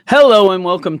Hello and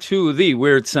welcome to the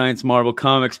Weird Science Marvel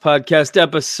Comics Podcast,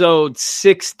 episode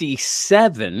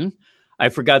 67. I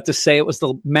forgot to say it was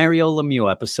the Mario Lemieux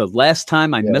episode. Last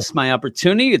time I missed my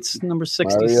opportunity. It's number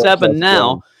 67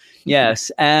 now.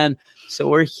 Yes, and so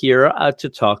we're here to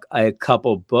talk a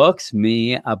couple books.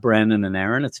 Me, Brandon, and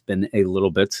Aaron. It's been a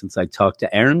little bit since I talked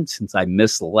to Aaron, since I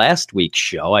missed last week's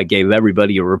show. I gave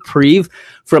everybody a reprieve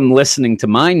from listening to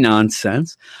my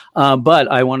nonsense.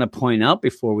 But I want to point out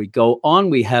before we go on,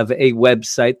 we have a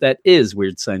website that is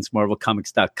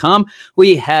WeirdScienceMarvelComics.com.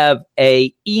 We have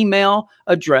a email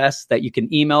address that you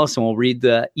can email us, and we'll read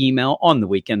the email on the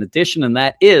weekend edition, and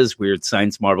that is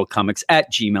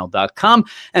WeirdScienceMarvelComics@gmail.com.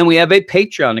 And we have a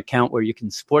Patreon account where you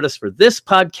can support us for this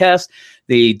podcast,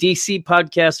 the DC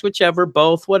podcast, whichever,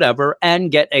 both, whatever, and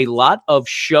get a lot of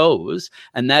shows.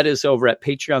 And that is over at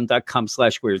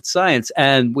patreon.com/weirdscience.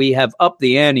 And we have upped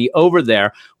the ante over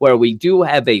there where we do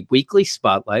have a weekly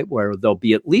spotlight where there'll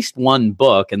be at least one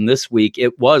book. And this week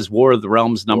it was War of the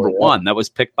Realms #1. That was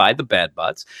picked by the Bad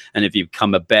Butts. And if you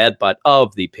become a Bad Butt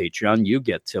of the Patreon, you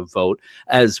get to vote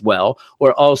as well.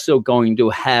 We're also going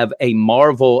to have a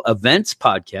Marvel events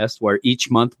podcast where each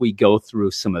month we go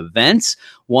through some events,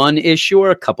 one issue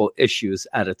or a couple issues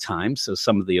at a time. So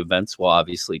some of the events will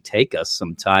obviously take us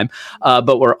some time.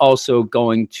 But we're also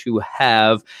going to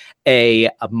have a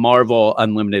Marvel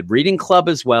Unlimited Reading Club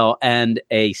as well, and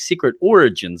a Secret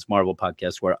Origins Marvel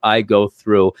podcast where I go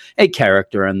through a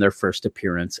character and their first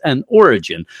appearance and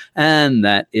origin. And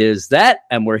that is that.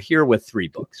 And we're here with 3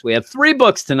 books. We have 3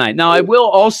 books tonight. Now, I will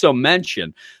also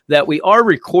mention that we are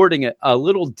recording it a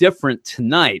little different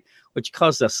tonight, which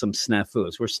caused us some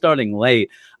snafus. We're starting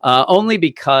late, only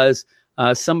because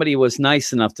somebody was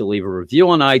nice enough to leave a review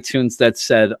on iTunes that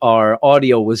said our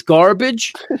audio was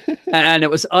garbage and it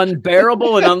was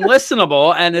unbearable and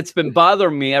unlistenable, and it's been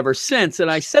bothering me ever since.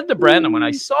 And I said to Brandon when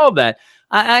I saw that,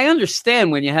 I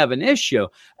understand when you have an issue.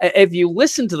 If you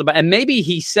listen to and maybe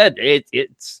he said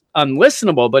it's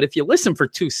unlistenable, but if you listen for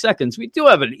 2 seconds, we do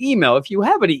have an email. If you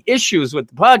have any issues with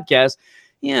the podcast,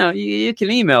 you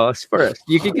can email us first.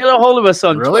 You can get a hold of us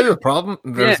on Really? Twitter. The problem?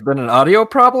 There's been an audio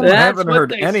problem? I haven't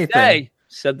heard anything.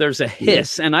 Said there's a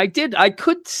hiss, and I could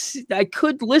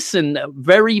listen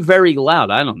very, very loud.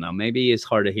 I don't know. Maybe it's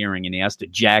hard of hearing and he has to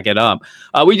jack it up.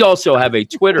 We also have a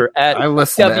Twitter at I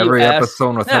listen to every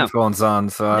episode with headphones on,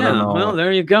 so I don't know. Well,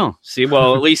 there you go. See,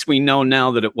 well, at least we know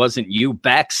now that it wasn't you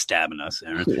backstabbing us,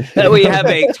 Aaron. We have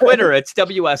a Twitter. It's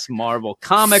WS Marvel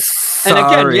Comics.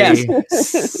 Sorry. And again, yes,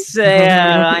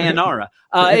 sayonara.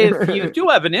 If you do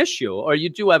have an issue or you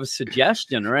do have a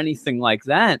suggestion or anything like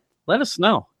that, let us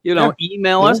know.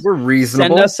 Email us. We're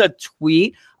reasonable. Send us a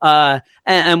tweet,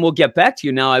 and we'll get back to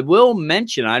you. Now, I will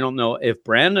mention, I don't know if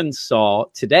Brandon saw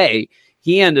today,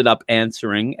 he ended up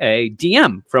answering a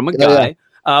DM from a guy,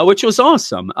 which was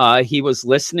awesome. He was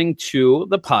listening to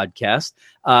the podcast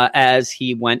as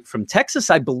he went from Texas,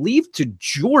 I believe, to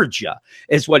Georgia,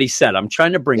 is what he said. I'm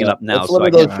trying to bring it up now. It's one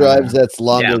of those drives that's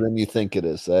longer than you think it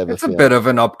is. It's a bit of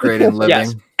an upgrade in living.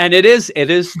 Yes. And it is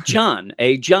John,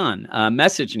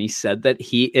 message, and he said that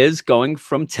he is going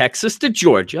from Texas to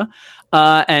Georgia,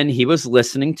 and he was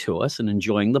listening to us and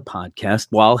enjoying the podcast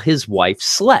while his wife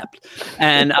slept.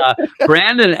 And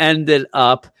Brandon ended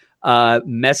up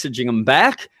messaging him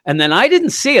back, and then I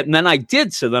didn't see it, and then I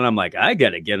did. So then I'm like, I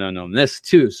got to get in on this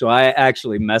too. So I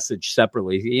actually messaged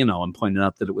separately, and pointed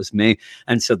out that it was me,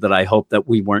 and said that I hope that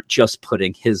we weren't just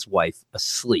putting his wife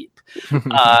asleep.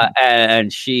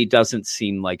 And she doesn't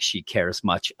seem like she cares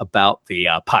much about the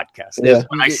podcast. Is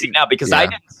what I see now, because I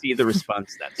didn't see the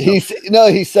response then. So.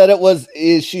 He said it was.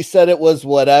 She said it was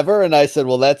whatever, and I said,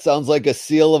 well, that sounds like a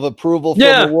seal of approval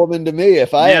from a woman to me.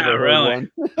 If I ever heard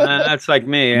one. That's like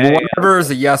me. Whatever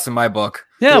is a yes in my book.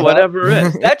 Yeah, whatever it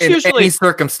is. That's in usually any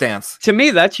circumstance. To me,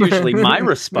 that's usually my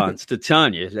resse to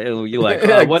Tanya. You're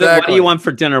like, what do you want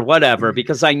for dinner? Whatever,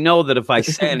 because I know that if I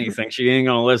say anything, she ain't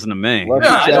gonna listen to me.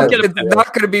 I don't get it's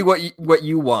not going to be what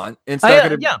you want. It's not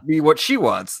going to be what she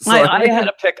wants. So I had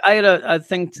a pick. I had a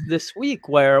thing this week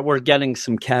where we're getting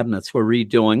some cabinets. We're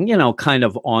redoing, kind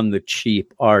of on the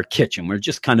cheap, our kitchen. We're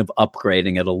just kind of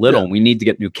upgrading it a little. And we need to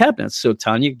get new cabinets. So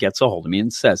Tanya gets a hold of me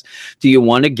and says, do you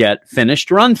want to get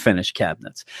finished or unfinished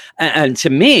cabinets? And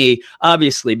to me,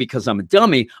 obviously, because I'm a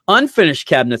dummy, unfinished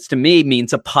cabinets to me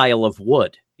means a pile of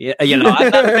wood. I'm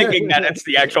not thinking that it's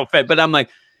the actual fit, but I'm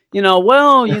like,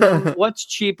 what's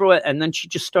cheaper? And then she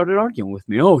just started arguing with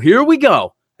me. Oh, here we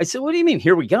go. I said, what do you mean?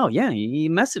 Here we go. Yeah, you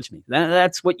messaged me.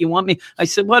 That's what you want me. I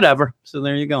said, whatever. So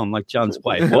there you go. I'm like John's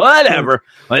wife. Whatever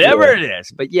it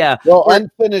is. But yeah. Well,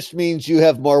 unfinished means you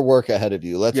have more work ahead of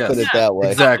you. Let's put it that way.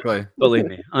 Exactly. Believe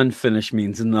me, unfinished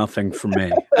means nothing for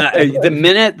me. The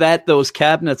minute that those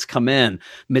cabinets come in,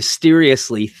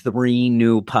 mysteriously 3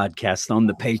 new podcasts on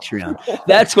the Patreon.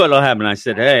 That's what'll happen. I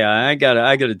said, hey, I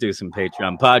gotta do some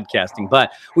Patreon podcasting.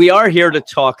 But we are here to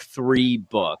talk 3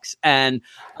 books. And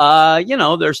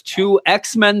there's 2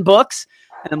 X-Men books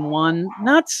and 1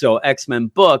 not so X-Men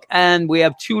book. And we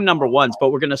have 2 number 1s,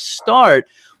 but we're going to start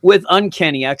with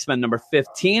Uncanny X-Men number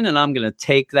 15. And I'm going to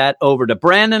take that over to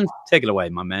Brandon. Take it away,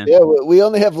 my man. Yeah, we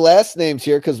only have last names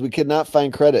here because we could not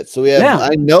find credits. So we have,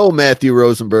 I know Matthew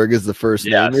Rosenberg is the first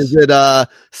name. Is it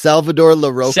Salvador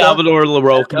Larroca? Salvador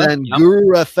Larroca. And then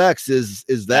Guru FX is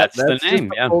that's the name.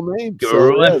 The full name.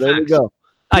 Guru FX. There we go.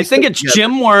 I think it's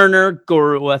Jim Werner,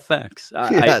 Guru FX.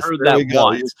 I heard that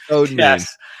once.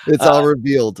 Yes. It's all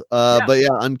revealed. But yeah,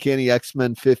 Uncanny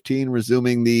X-Men 15,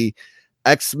 resuming the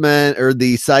X-Men or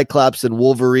the Cyclops and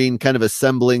Wolverine kind of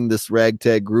assembling this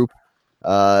ragtag group.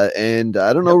 And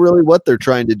I don't know really what they're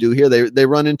trying to do here. They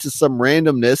run into some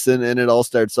randomness, and it all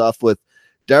starts off with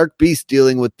Dark Beast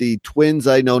dealing with the twins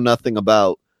I know nothing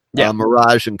about,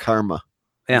 Mirage and Karma.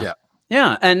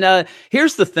 Yeah, and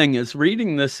here's the thing is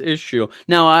reading this issue.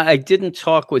 Now, I didn't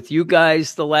talk with you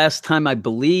guys the last time, I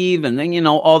believe, and then,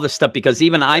 all the stuff, because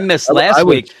even I missed last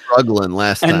week. I was struggling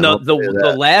last time. And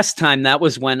the last time, that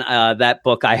was when that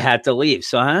book I had to leave.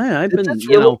 So I've been,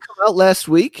 come out last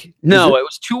week? No, it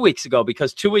was 2 weeks ago,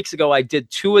 because 2 weeks ago I did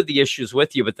 2 of the issues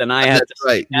with you, but then I had to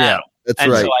right. Yeah, that's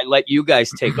right. So I let you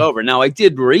guys take over. Now, I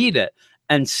did read it.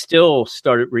 And still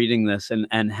started reading this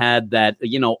and had that,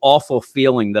 awful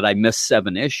feeling that I missed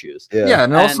 7 issues. Yeah,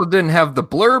 and also didn't have the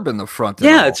blurb in the front.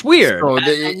 Yeah, it's weird. So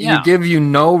you give you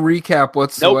no recap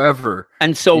whatsoever. Nope.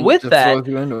 And so with that,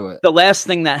 the last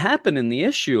thing that happened in the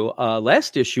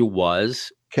last issue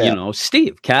was, Cap.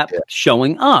 Steve Cap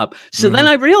showing up. So then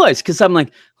I realized, because I'm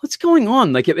like, what's going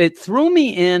on? Like it threw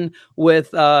me in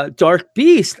with Dark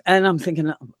Beast, and I'm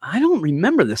thinking, I don't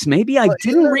remember this. Maybe I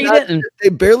didn't read it. And they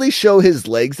barely show his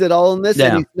legs at all in this,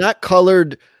 and he's not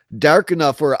colored dark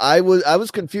enough where I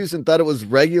was confused and thought it was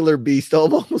regular Beast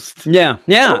almost.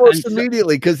 Almost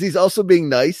immediately, because he's also being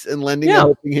nice and lending a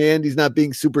helping hand. He's not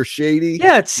being super shady.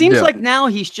 Yeah, it seems like now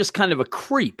he's just kind of a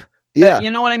creep. Yeah,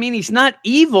 you know what I mean? He's not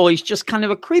evil. He's just kind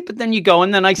of a creep. But then you go,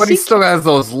 and then But he still has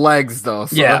those legs, though.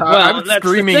 So I'm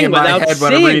screaming in my head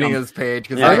when I'm reading his page,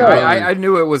 because I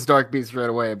knew it was Dark Beast right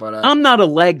away. But I'm not a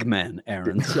leg man,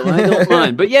 Aaron, so I don't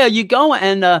mind. But yeah, you go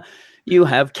and you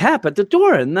have Cap at the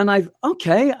door, and then I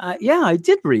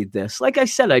did read this. Like I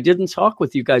said, I didn't talk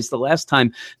with you guys the last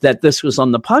time that this was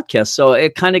on the podcast, so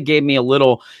it kind of gave me a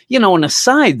little, an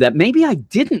aside that maybe I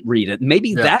didn't read it.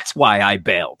 Maybe that's why I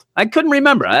bailed. I couldn't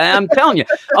remember. I'm telling you,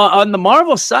 on the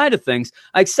Marvel side of things,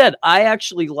 I said I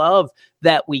actually love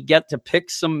that we get to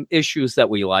pick some issues that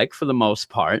we like for the most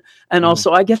part, and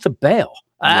also I get to bail.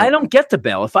 I don't get to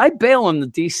bail. If I bail on the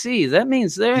DC, that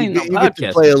means there ain't no podcast. Get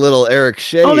to play a little Eric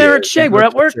Shea. Oh, Eric Shea. We're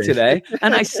at work today.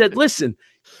 And I said, listen,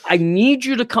 I need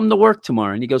you to come to work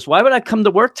tomorrow. And he goes, why would I come to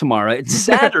work tomorrow? It's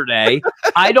Saturday.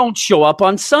 I don't show up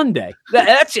on Sunday.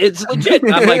 It's legit.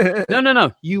 I'm like,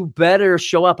 no. You better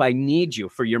show up. I need you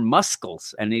for your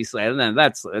muscles. And he's like, no,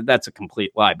 that's a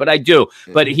complete lie. But I do.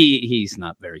 But he's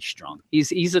not very strong.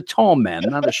 He's a tall man,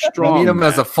 not a strong man. Need him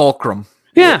man. as a fulcrum.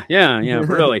 Yeah,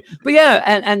 really. But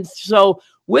and so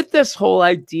with this whole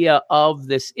idea of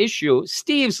this issue,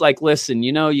 Steve's like, listen,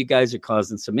 you guys are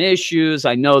causing some issues.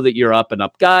 I know that you're up and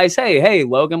up guys. Hey,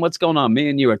 Logan, what's going on? Me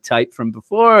and you are tight from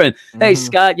before. And hey,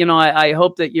 Scott, I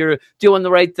hope that you're doing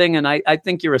the right thing. And I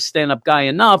think you're a stand-up guy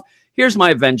enough. Here's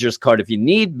my Avengers card. If you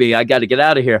need me, I got to get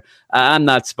out of here. I'm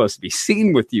not supposed to be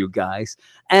seen with you guys.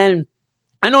 And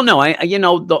I don't know.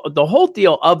 The whole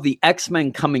deal of the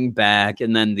X-Men coming back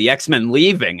and then the X-Men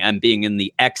leaving and being in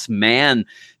the X-Man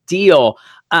deal.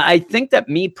 I think that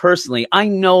me personally, I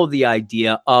know the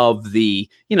idea of the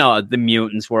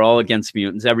mutants. We're all against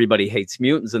mutants. Everybody hates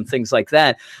mutants and things like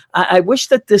that. I wish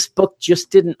that this book just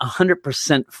didn't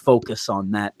 100% focus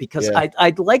on that, because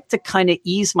I'd like to kind of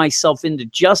ease myself into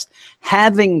just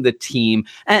having the team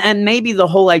and maybe the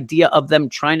whole idea of them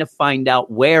trying to find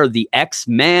out where the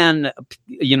X-Man,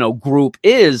 group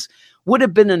is. Would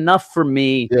have been enough for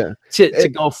me to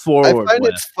go forward. I find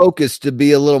its focus to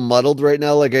be a little muddled right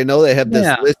now. Like, I know they have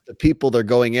this list of people they're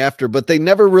going after, but they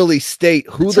never really state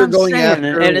who they're going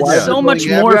after. And it's so much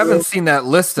more. I haven't seen that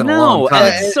list in a long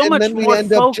time. And so much then we more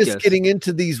end up just getting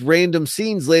into these random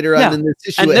scenes later on in this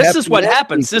issue. And this is what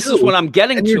happens. This is what I'm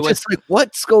getting and to. You're just like,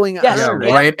 what's going on?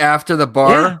 Right after the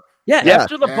bar.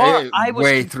 After the bar, I was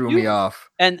way threw me off.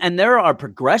 And there are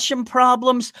progression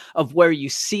problems of where you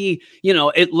see,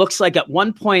 it looks like at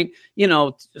one point,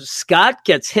 Scott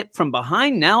gets hit from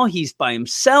behind. Now he's by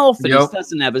himself and he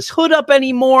doesn't have his hood up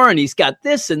anymore. And he's got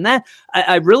this and that.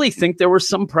 I really think there were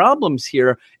some problems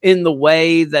here in the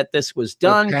way that this was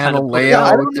done. I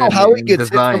don't know how he gets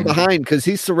hit from behind because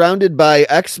he's surrounded by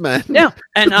X-Men. Yeah.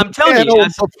 And I'm telling you,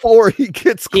 before he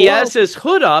gets close. He has his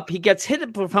hood up. He gets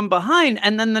hit from behind.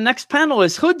 And then the next panel,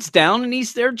 his hood's down and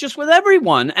he's there just with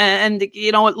everyone. And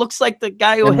it looks like the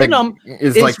guy who hit him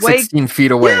is like 16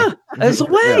 feet away. Yeah, is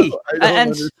away.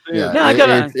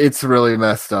 It's really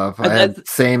messed up. I had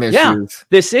same issues. Yeah,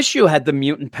 this issue had the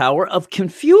mutant power of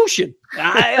confusion.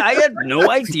 I had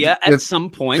no idea at some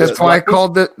point. That's why I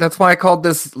called it. That's why I called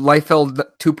this Liefeld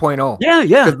 2.0.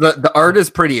 Yeah. The art is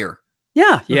prettier.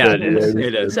 Yeah, it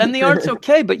is. And the art's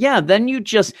okay, but then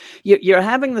you're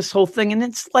having this whole thing and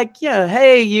it's like,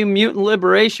 hey, you Mutant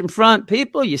Liberation Front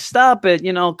people, you stop it,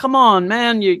 come on,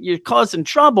 man, you're causing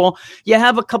trouble. You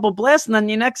have a couple blasts and then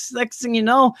the next thing you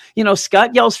know,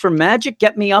 Scott yells for magic,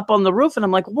 get me up on the roof, and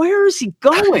I'm like, where is he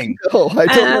going? I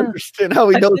don't understand how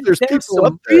he knows there's people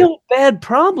up there. Real bad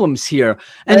problems here.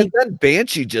 And then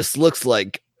Banshee just looks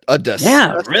like a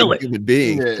disgusting human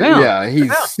being.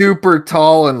 He's super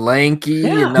tall and lanky,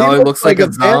 and now he looks like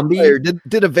a zombie.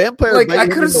 Did a vampire? Like I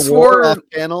could have swore,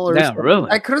 panel or something? Really?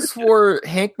 I could have swore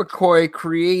Hank McCoy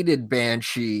created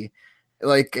Banshee.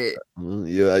 Like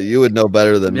you would know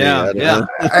better than me.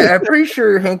 I'm pretty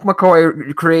sure Hank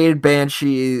McCoy created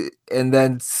Banshee, and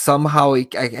then somehow I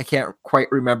can't quite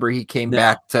remember, he came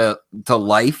back to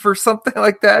life or something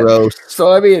like that. Gross.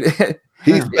 So I mean.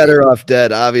 He's better off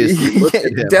dead, obviously.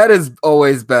 Dead is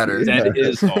always better. Dead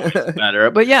is always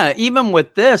better. But even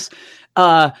with this,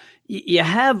 you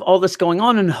have all this going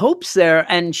on in Hope's there,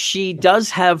 and she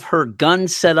does have her gun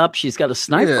set up. She's got a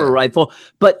sniper rifle.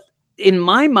 But in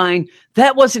my mind,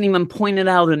 that wasn't even pointed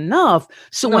out enough.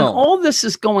 So when all this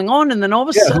is going on, and then all of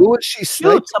a sudden, who would she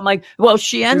snipe? I'm like, well,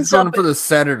 she ends up for the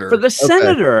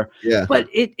senator. Yeah. But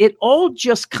it all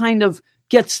just kind of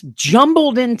gets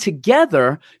jumbled in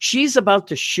together. She's about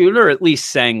to shoot her, at least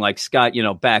saying like, Scott,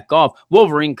 back off.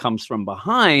 Wolverine comes from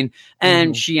behind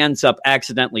and she ends up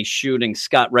accidentally shooting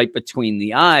Scott right between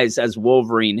the eyes as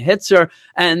Wolverine hits her.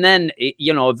 And then,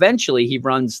 eventually he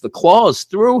runs the claws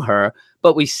through her,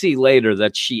 but we see later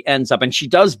that she ends up, and she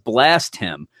does blast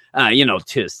him. She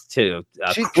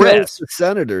kills the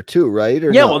senator too, right?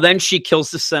 Well, then she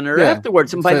kills the senator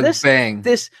afterwards, and by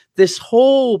this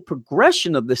whole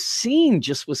progression of the scene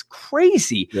just was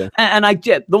crazy. And I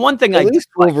did the one thing. At least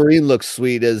Wolverine looks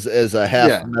sweet as a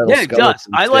half metal. Yeah, it does.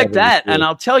 I like that, and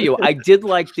I'll tell you, I did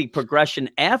like the progression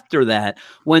after that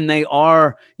when they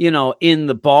are, in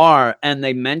the bar, and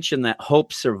they mention that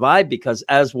Hope survived because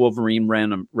as Wolverine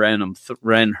ran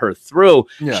her through,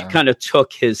 she kind of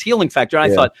took his healing factor.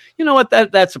 I thought, you know what,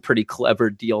 that's a pretty clever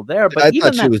deal there. But I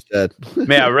thought she was dead.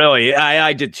 Yeah, really,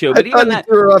 I did too. But even that,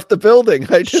 threw her off the building.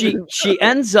 She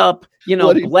ends up, she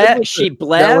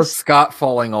blasts. That was Scott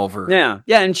falling over. Yeah,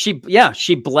 and she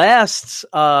blasts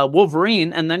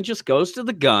Wolverine, and then just goes to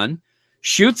the gun,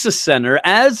 shoots the center.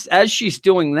 As she's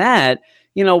doing that,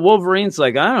 Wolverine's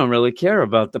like, I don't really care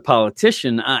about the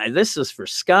politician. This is for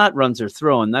Scott. Runs her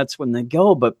through, and that's when they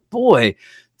go. But boy,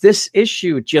 this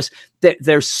issue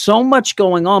there's so much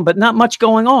going on, but not much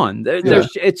going on.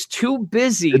 It's too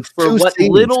busy for what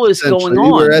little is going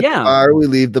on. We're at the bar, we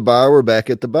leave the bar, we're back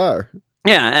at the bar.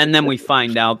 Yeah, and then we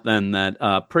find out then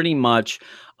that pretty much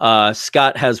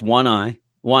Scott has one eye.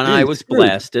 One eye was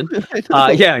blasted. Now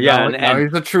he's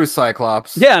a true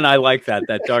Cyclops. Yeah, and I like that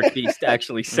Dark Beast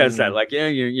actually says that. Like,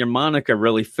 your moniker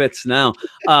really fits now.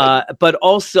 But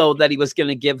also that he was going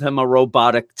to give him a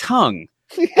robotic tongue.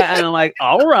 And I'm like,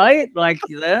 all right, like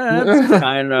that's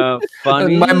kind of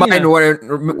funny. My mind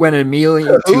went immediately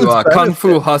to Kung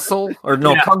Fu Hustle, or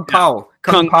no, Kung Pao.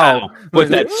 Kung Pao with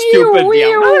that stupid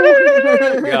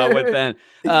with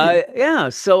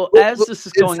that. So as this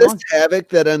is going on, Havoc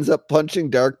that ends up punching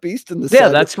Dark Beast in the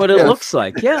side. That's what it looks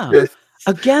like. Yeah.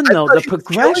 Again, though, the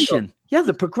progression. Yeah,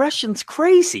 the progression's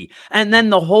crazy. And then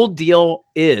the whole deal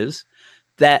is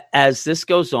that as this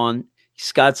goes on,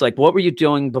 Scott's like, what were you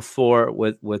doing before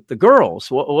with the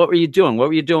girls? What were you doing? What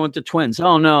were you doing with the twins?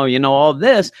 Oh, no, all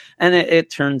this. And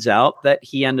it turns out that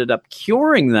he ended up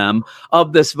curing them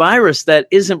of this virus that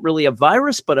isn't really a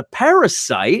virus, but a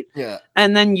parasite. Yeah.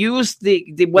 And then used the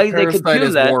way they could do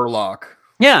that. Warlock.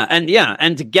 Yeah.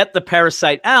 And to get the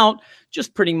parasite out,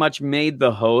 just pretty much made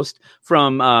the host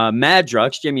from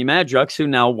Madrox, Jamie Madrox, who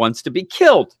now wants to be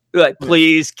killed. Like,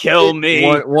 please kill me.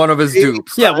 One of his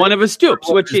dupes. Yeah, one of his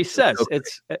dupes, which he says.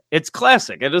 It's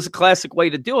classic. It is a classic way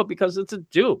to do it because it's a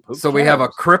dupe. So we have a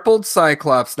crippled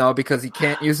Cyclops now because he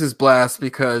can't use his blast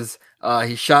because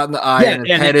he's shot in the eye and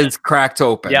his head is cracked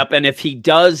open. Yep, and if he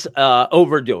does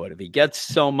overdo it, if he gets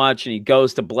so much and he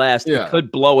goes to blast, it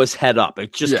could blow his head up.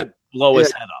 It just could blow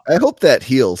his head up. I hope that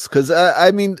heals because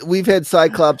I mean we've had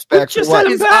Cyclops back. His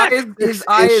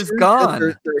eye is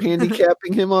gone. They're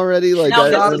handicapping him already. Like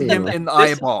shot him in the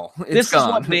eyeball. This is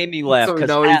what made me laugh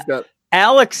because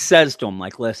Alex says to him,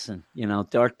 like, listen,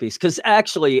 Dark Beast, because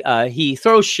actually he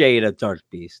throws shade at Dark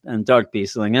Beast, and Dark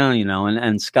Beast is like, oh,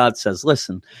 and Scott says,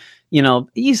 listen,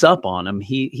 ease up on him.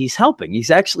 He's helping.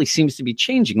 He's actually seems to be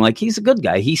changing. Like, he's a good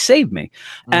guy. He saved me.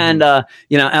 Mm-hmm. And,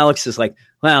 Alex is like,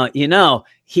 well,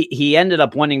 he ended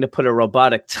up wanting to put a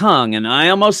robotic tongue, and I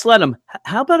almost let him.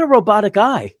 How about a robotic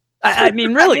eye? I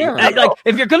mean, really, like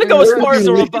if you're going to go as far as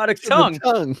a robotic tongue,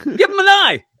 give him an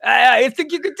eye. I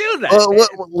think you could do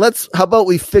that. How about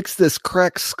we fix this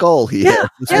cracked skull here?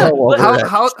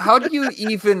 How do you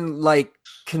even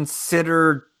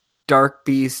consider Dark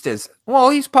Beast as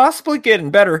he's possibly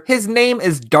getting better. His name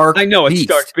is Dark Beast. I know it's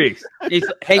Dark Beast.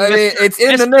 It's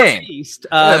in the name. Beast.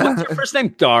 What's your first name?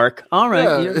 Dark. All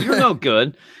right, you're no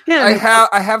good. Yeah,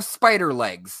 I have spider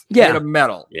legs. Yeah, made of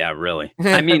metal. Yeah, really.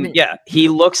 I mean, he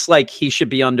looks like he should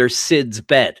be under Sid's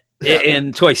bed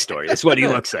in Toy Story. That's what he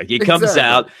looks like. He comes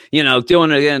out,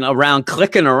 doing it around,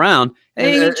 clicking around.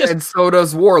 And so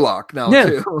does Warlock now,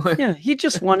 too. Yeah, he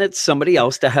just wanted somebody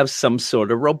else to have some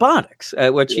sort of robotics,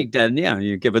 which he did. Yeah,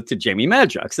 you give it to Jamie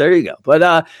Madrox. There you go.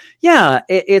 But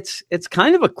it's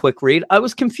kind of a quick read. I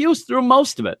was confused through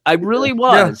most of it. I really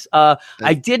was.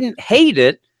 I didn't hate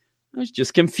it. I was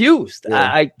just confused.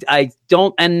 Yeah. I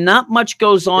don't, and not much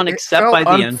goes on except by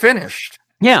the end. Unfinished.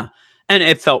 Yeah. And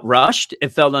it felt rushed. It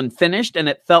felt unfinished. And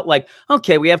it felt like,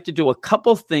 okay, we have to do a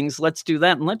couple things. Let's do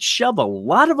that. And let's shove a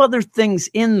lot of other things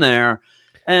in there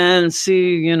and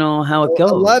see, how it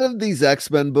goes. A lot of these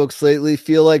X-Men books lately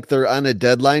feel like they're on a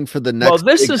deadline for the next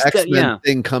X-Men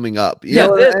thing coming up. You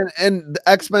know? And the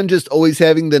X-Men just always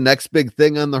having the next big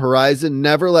thing on the horizon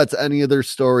never lets any of their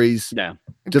stories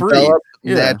develop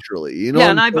naturally.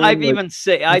 And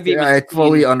I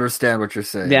fully understand what you're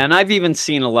saying. Yeah, and I've even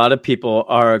seen a lot of people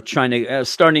are trying to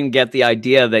starting to get the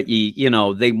idea that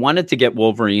they wanted to get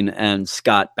Wolverine and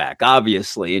Scott back,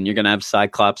 obviously, and you're going to have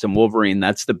Cyclops and Wolverine.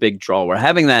 That's the big draw. We're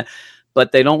having that,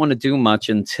 but they don't want to do much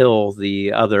until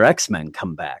the other X-Men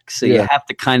come back. So you have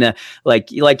to kind of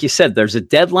like you said, there's a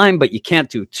deadline, but you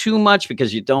can't do too much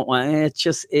because you don't want.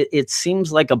 It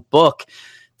seems like a book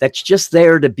that's just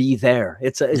there to be there.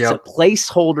 It's a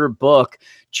placeholder book,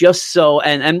 just so.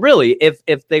 And really,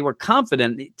 if they were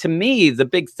confident, to me, the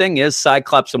big thing is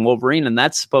Cyclops and Wolverine, and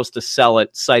that's supposed to sell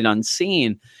it sight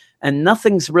unseen. And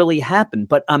nothing's really happened.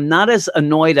 But I'm not as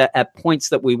annoyed at points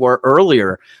that we were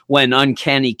earlier when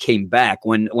Uncanny came back,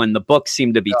 when the book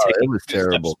seemed to be taking 2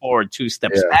 steps forward, 2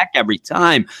 steps back every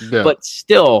time. Yeah. But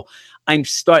still, I'm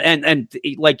and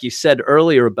like you said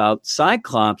earlier about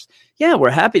Cyclops, we're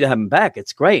happy to have him back.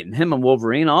 It's great. And him and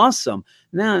Wolverine, awesome.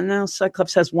 Now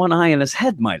Cyclops has one eye and his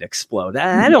head might explode.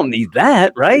 I don't need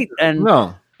that, right? And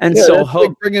no. And so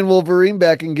like bringing Wolverine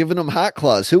back and giving him Hot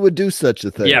Claws. Who would do such a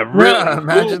thing? Yeah, really.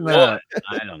 Imagine that.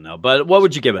 I don't know, but what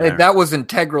would you give it? That was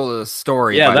integral to the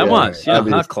story. Yeah, that was. Yeah,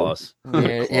 Hot Claws.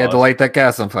 You had to light that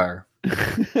gas on fire.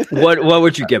 What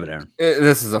would you give it, Aaron?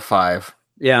 This is a 5.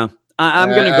 Yeah, I'm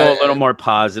going to go a little more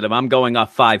positive. I'm going a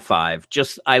 5.5.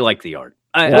 Just I like the art.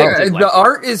 The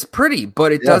art is pretty,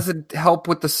 but it doesn't help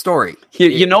with the story.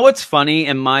 You know what's funny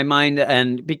in my mind,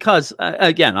 and because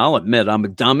again, I'll admit I'm a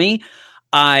dummy.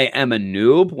 I am a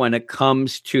noob when it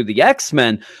comes to the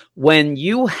X-Men. When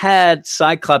you had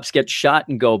Cyclops get shot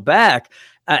and go back,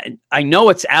 I know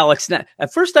it's Alex.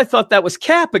 At first, I thought that was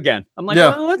Cap again. I'm like,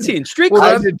 let's see. In Street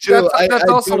Class. That's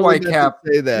also why Cap.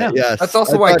 Say that. Yes. That's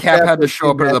also why Cap had to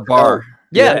show up at the bar.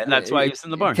 Yeah, and that's why he was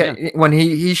in the bar. When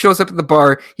he shows up at the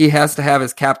bar, he has to have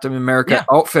his Captain America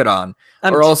outfit on,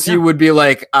 or else you would be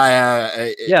like,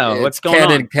 what's going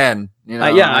on? Ken.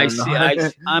 I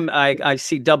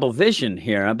see double vision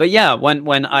here. But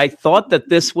when I thought that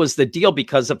this was the deal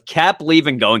because of Cap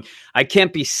leaving, going, I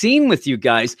can't be seen with you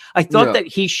guys. I thought that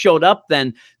he showed up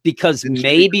then because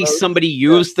maybe somebody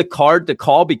used the card to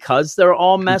call because they're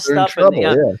all messed up.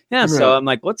 So I'm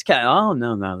like, what's Cap? Oh,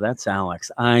 no, that's Alex.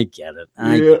 I get it.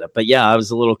 But I was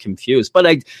a little confused.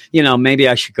 But maybe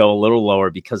I should go a little lower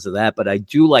because of that. But I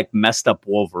do like messed up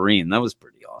Wolverine. That was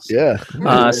pretty awesome. Yeah.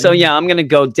 I'm going to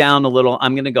go down a little little.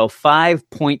 I'm going to go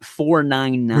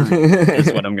 5.499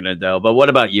 is what I'm going to do. But what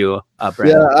about you,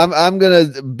 Brandon? Yeah, I'm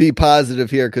going to be positive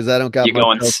here because I don't got You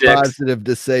going much 6? positive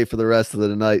to say for the rest of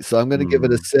the night. So I'm going to give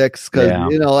it a 6 because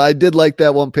I did like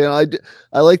that one panel.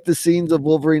 I like the scenes of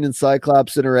Wolverine and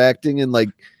Cyclops interacting and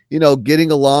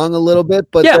getting along a little bit.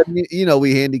 But then,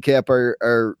 we handicap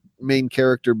our main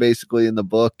character basically in the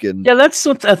book, and that's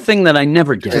a thing that I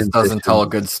never get. It doesn't tell a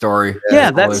good story.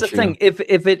 That's the thing. If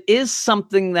it is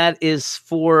something that is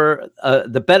for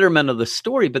the betterment of the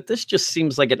story, but this just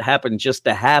seems like it happened just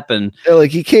to happen.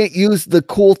 Like he can't use the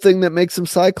cool thing that makes him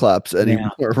Cyclops anymore.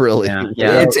 Really,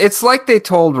 It's like they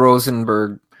told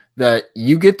Rosenberg that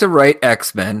you get to write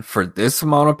X-Men for this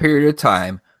amount of period of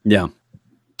time. Yeah,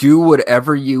 do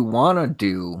whatever you want to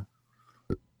do.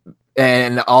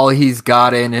 And all he's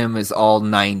got in him is all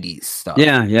 90s stuff.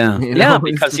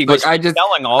 Because he was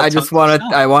telling all.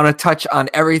 I want to touch on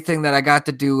everything that I got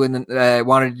to do and I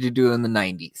wanted to do in the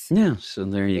 90s. Yeah, so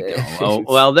there you go.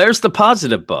 Well, there's the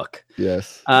positive book.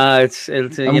 Yes. I'm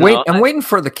waiting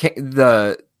for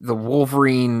the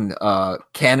Wolverine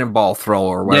cannonball throw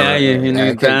or whatever.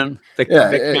 The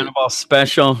cannonball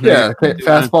special.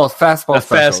 Fastball special.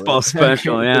 Fastball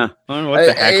special. Yeah. What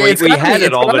the heck? We had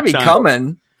it all the time.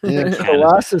 Coming. Yeah,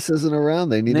 Colossus isn't around.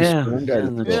 They need a strong guy.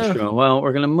 That's true. Well,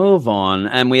 we're going to move on,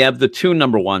 and we have the 2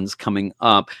 number 1s coming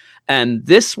up, and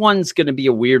this one's going to be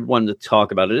a weird one to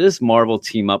talk about. It is Marvel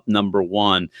Team Up number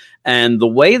 1, and the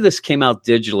way this came out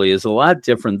digitally is a lot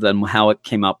different than how it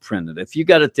came out printed. If you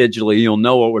got it digitally, you'll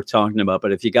know what we're talking about,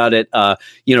 but if you got it,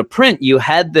 print, you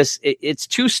had this. It's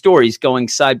 2 stories going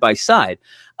side by side,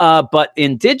 but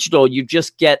in digital, you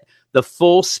just get the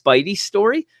full Spidey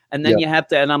story. And then you have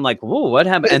to, and I'm like, whoa, what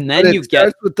happened? And then you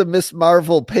get with the Miss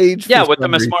Marvel page. Yeah, with the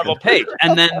Miss Marvel page.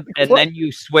 And then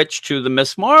you switch to the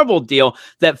Miss Marvel deal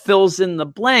that fills in the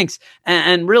blanks.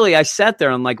 And really, I sat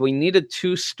there and like, we needed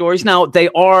 2 stories. Now they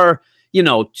are,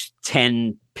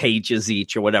 10 pages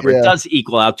each or whatever. It does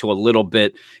equal out to a little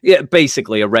bit,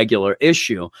 basically a regular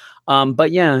issue.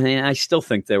 But I still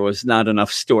think there was not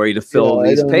enough story to fill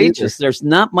these pages. There's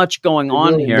not much going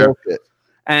on here.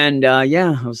 And I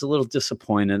was a little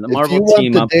disappointed. The Marvel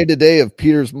Team Up, the day-to-day of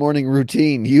Peter's morning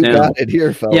routine. You got it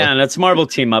here, fella. Yeah, and it's Marvel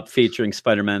Team Up featuring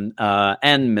Spider-Man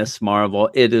and Miss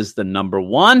Marvel. It is the number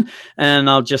 1, and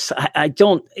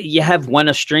you have when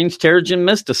a strange Terrigen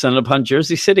mist descended upon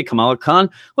Jersey City. Kamala Khan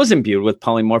was imbued with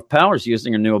polymorph powers,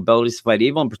 using her new abilities to fight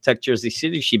evil and protect Jersey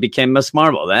City. She became Miss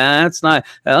Marvel. That's not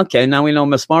okay. Now we know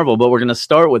Miss Marvel, but we're going to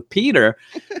start with Peter,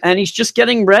 and he's just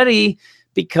getting ready.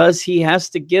 Because he has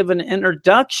to give an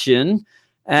introduction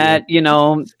at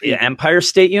Empire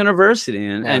State University,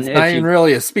 and it's not even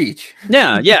really a speech.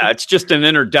 It's just an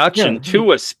introduction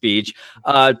to a speech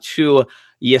to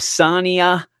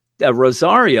Yesenia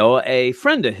Rosario, a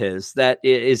friend of his that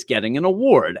is getting an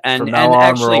award. And from now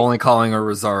on, we're only calling her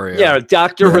Rosario. Yeah,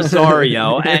 Dr.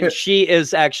 Rosario, and she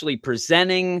is actually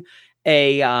presenting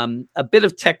a bit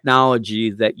of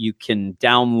technology that you can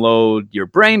download your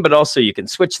brain, but also you can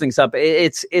switch things up.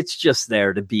 It's just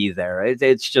there to be there.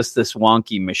 It's just this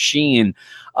wonky machine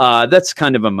that's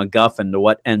kind of a MacGuffin to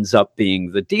what ends up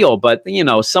being the deal. But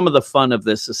some of the fun of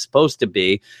this is supposed to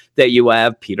be that you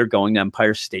have Peter going to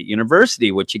Empire State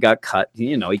University, which he got cut.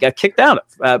 He got kicked out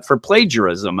for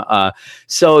plagiarism.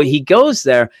 So he goes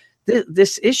there.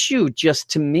 This issue just,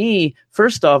 to me,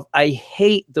 first off, I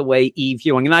hate the way Eve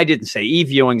Ewing, and I didn't say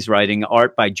Eve Ewing's writing,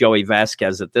 art by Joey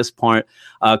Vasquez at this point,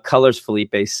 colors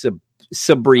Felipe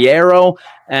Sobriero,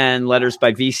 and letters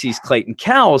by VC's Clayton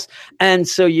Cowles. And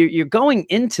so you're going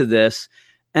into this,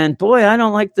 and boy, I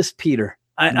don't like this Peter.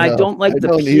 I don't like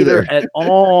the Peter at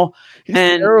all. He's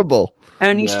terrible.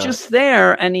 And he's just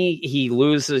there, and he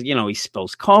loses, he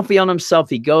spills coffee on himself.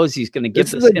 He goes, he's going to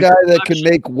give this is a guy that can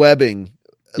make webbing.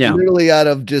 Literally out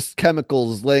of just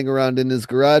chemicals laying around in his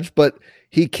garage, but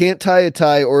he can't tie a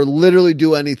tie or literally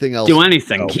do anything else.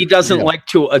 He doesn't like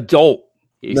to adult.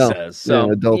 He says.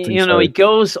 So, he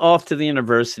goes off to the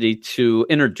university to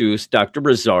introduce Dr.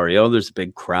 Rosario. There's a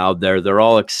big crowd there. They're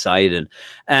all excited.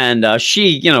 And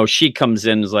she comes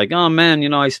in and is like, oh,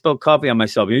 man, I spilled coffee on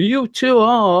myself. You too?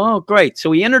 Oh, great.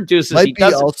 So he introduces. Might be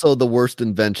also the worst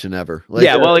invention ever. He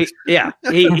does,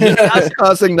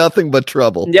 causing nothing but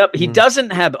trouble. Yep. He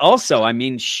doesn't have also,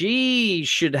 she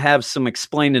should have some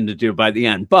explaining to do by the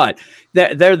end. But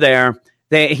they're there.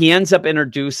 He ends up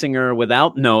introducing her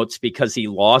without notes because he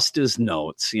lost his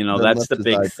notes. That's the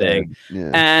big thing.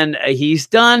 Yeah. And he's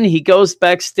done. He goes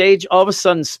backstage. All of a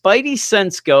sudden, Spidey's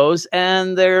sense goes,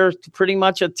 and they're pretty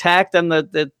much attacked, and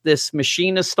this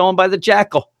machine is stolen by the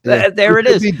Jackal. Yeah. There it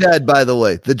is. Be dead, by the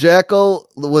way. The Jackal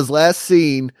was last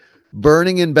seen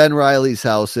burning in Ben Reilly's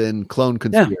house in Clone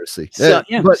Conspiracy. So,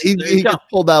 but he gets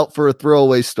pulled out for a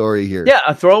throwaway story here. Yeah,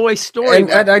 a throwaway story.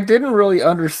 And I didn't really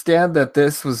understand that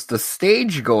this was the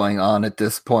stage going on at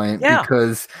this point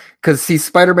because see,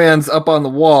 Spider-Man's up on the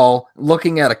wall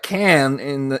looking at a can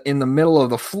in the middle of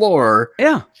the floor.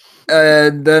 Yeah.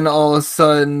 And then all of a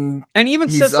sudden, and he even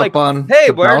he's says like, "Hey,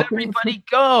 where'd everybody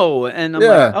go?" And I'm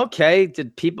like, "Okay,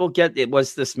 did people get it?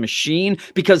 Was this machine?"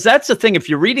 Because that's the thing. If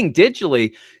you're reading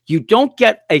digitally, you don't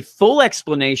get a full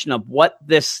explanation of what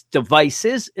this device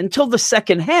is until the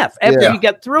second half after you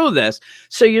get through this.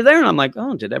 So you're there, and I'm like,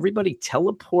 "Oh, did everybody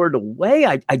teleport away?"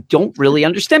 I don't really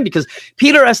understand because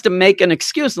Peter has to make an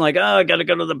excuse and like, "Oh, I got to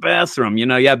go to the bathroom." You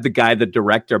know, you have the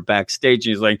director backstage,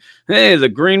 and he's like, "Hey, the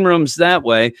green room's that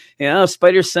way."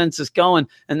 Spider Sense is going.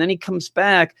 And then he comes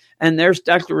back, and there's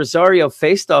Dr. Rosario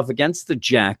faced off against the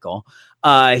Jackal.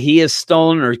 He is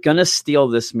stolen or going to steal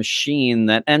this machine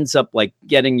that ends up like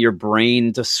getting your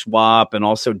brain to swap and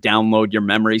also download your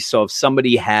memory. So if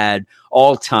somebody had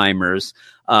Alzheimer's,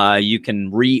 you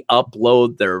can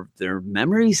re-upload their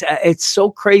memories. It's so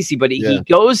crazy, but he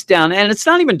goes down, and it's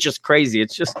not even just crazy.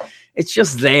 It's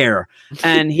just there.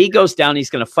 And he goes down. He's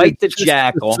going to fight the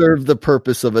Jackal. Serve the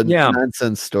purpose of a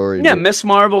nonsense story. Yeah, Miss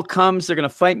Marvel comes. They're going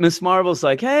to fight. Miss Marvel's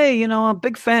like, "Hey, I'm a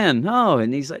big fan." Oh,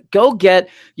 and he's like, go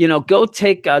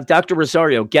take Dr.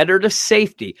 Rosario. Get her to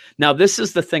safety. Now, this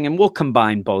is the thing, and we'll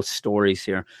combine both stories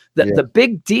here. The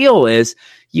big deal is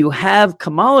you have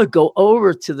Kamala go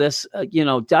over to this,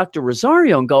 Dr.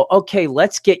 Rosario and go, "Okay,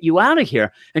 let's get you out of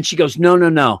here." And she goes,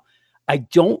 No. I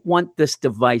don't want this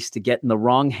device to get in the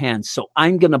wrong hands, so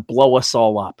I'm going to blow us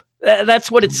all up.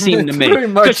 That's what it seemed to me. Pretty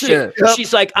much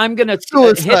she's like, I'm going to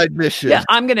suicide mission. Yeah,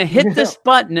 I'm going to hit this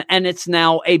button, and it's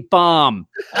now a bomb.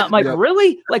 I'm like,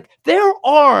 really? Like, there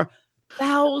are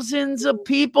thousands of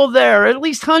people there, at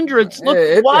least hundreds,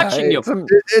 watching you.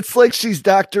 It's like she's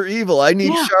Dr. Evil. I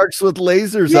need sharks with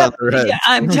lasers on their heads. Yeah,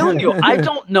 I'm telling you, I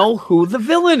don't know who the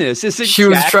villain is. Is it she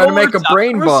was trying to make a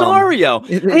brain bomb? Rosario.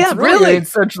 It's really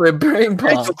essentially a brain bomb.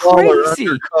 It's crazy.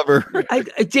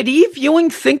 Did Eve Ewing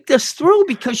think this through?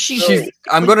 Because she's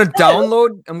I'm going to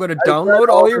download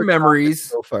all your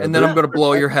memories, and then I'm going to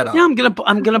blow your head off. Yeah, I'm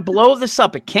going to blow this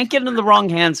up. It can't get in the wrong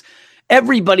hands.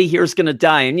 Everybody here is going to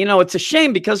die. And, it's a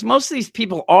shame because most of these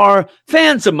people are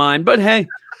fans of mine. But, hey,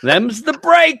 them's the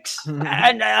breaks.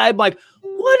 And I'm like,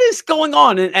 what is going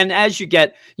on? And as you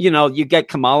get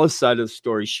Kamala's side of the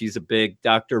story, she's a big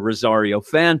Dr. Rosario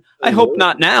fan. I hope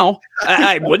not now.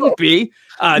 I wouldn't be.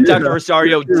 Dr.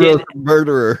 Rosario did.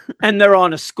 Murderer. And they're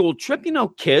on a school trip.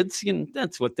 Kids,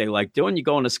 that's what they like doing. You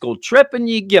go on a school trip and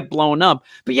you get blown up.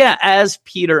 But yeah, as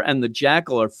Peter and the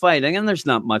Jackal are fighting, and there's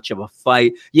not much of a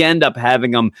fight, you end up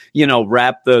having them,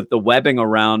 wrap the webbing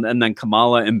around, and then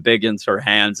Kamala embiggens her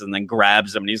hands and then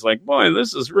grabs him. And he's like, boy,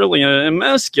 this is really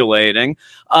emasculating.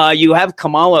 You have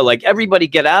Kamala like, everybody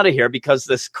get out of here because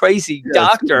this crazy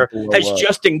doctor has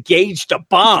just engaged a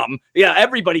bomb. Yeah,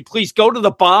 everybody please go to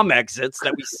the bomb exits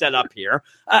that we set up here.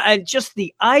 And just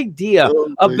the idea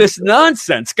of this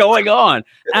nonsense going on.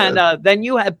 And then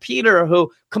you have Peter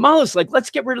who Kamala's like, let's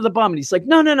get rid of the bomb. And he's like,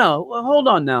 no. Well, hold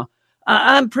on now.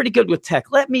 I'm pretty good with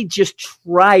tech. Let me just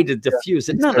try to diffuse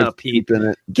it. No, Pete.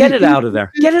 Get it out of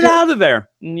there. Get it out of there.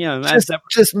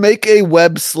 Just make a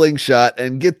web slingshot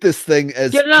and get this thing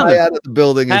as high out of the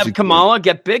building as you can. Have Kamala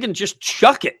get big and just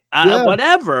chuck it.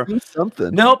 Whatever. Do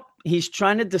something. Nope. He's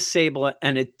trying to disable it,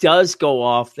 and it does go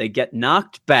off. They get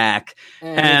knocked back,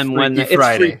 and it's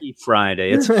Freaky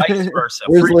Friday. It's vice versa.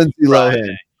 Where's Lindsay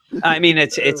Lohan? I mean,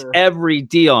 it's every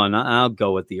deal, and I'll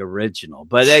go with the original.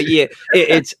 But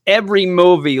it's every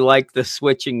movie like the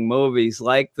switching movies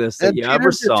like this that you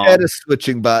ever saw. Had a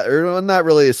switching body, or not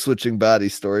really a switching body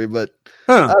story, but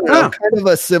I don't know, kind of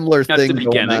a similar thing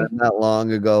going on not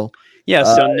long ago. Yeah,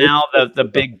 so now the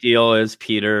big deal is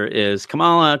Peter is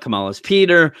Kamala, Kamala's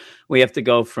Peter. We have to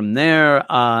go from there,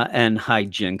 and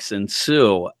hijinks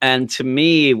ensue. And to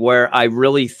me, where I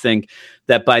really think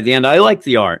that by the end, I like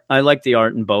the art. I like the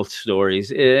art in both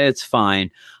stories. It's fine.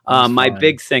 My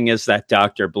big thing is that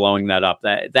doctor blowing that up.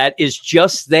 That is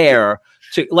just there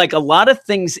to, like, a lot of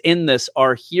things in this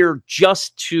are here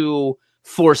just to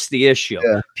force the issue.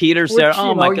 Peter's there.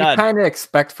 Oh my God. You kind of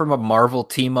expect from a Marvel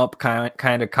team up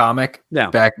kind of comic. Yeah.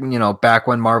 Back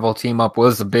when Marvel team up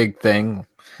was a big thing.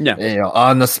 Yeah.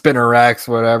 On the spinner racks,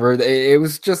 whatever. It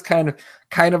was just kind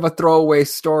kind of a throwaway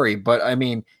story, but I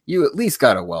mean, you at least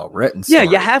got a well-written story.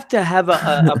 Yeah, you have to have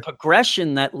a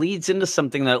progression that leads into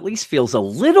something that at least feels a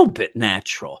little bit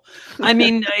natural. I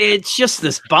mean, it's just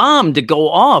this bomb to go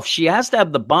off. She has to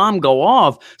have the bomb go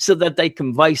off so that they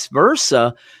can vice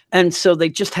versa. And so they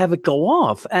just have it go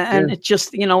off. And it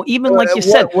just, even like you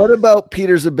said. What about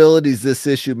Peter's abilities this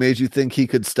issue made you think he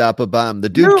could stop a bomb? The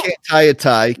dude can't tie a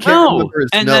tie. Can't remember his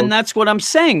notes. Then that's what I'm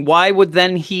saying. Why would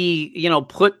then he,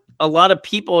 put a lot of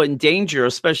people in danger,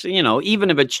 especially, even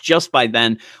if it's just by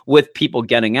then with people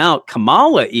getting out,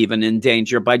 Kamala even in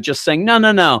danger by just saying, no.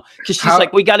 Because she's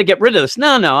like, we got to get rid of this.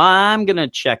 No, I'm going to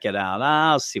check it out.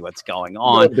 I'll see what's going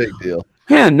on. No big deal.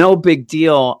 Yeah, no big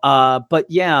deal. But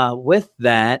yeah, with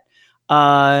that,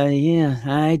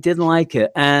 I didn't like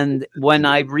it. And when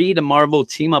I read a Marvel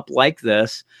team up like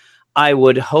this, I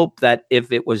would hope that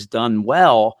if it was done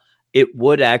well, it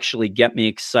would actually get me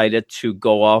excited to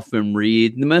go off and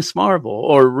read the Miss Marvel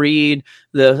or read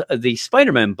the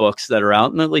Spider-Man books that are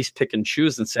out, and at least pick and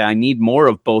choose and say, I need more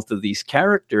of both of these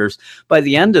characters. By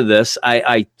the end of this,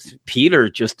 Peter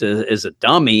just is a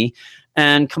dummy.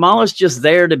 And Kamala's just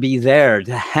there to be there,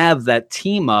 to have that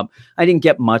team up. I didn't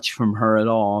get much from her at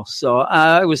all. So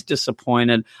I was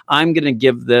disappointed. I'm going to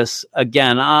give this,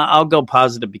 again, I'll go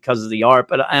positive because of the art,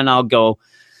 and I'll go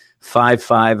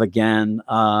 5-5 again.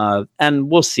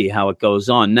 And we'll see how it goes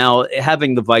on. Now,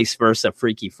 having the vice versa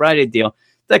Freaky Friday deal,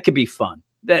 that could be fun.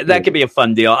 That could be a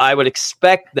fun deal. I would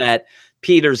expect that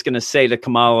Peter's going to say to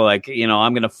Kamala, like,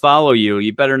 I'm going to follow you.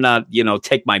 You better not,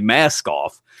 take my mask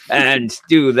off and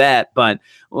do that. But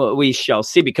we shall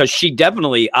see, because she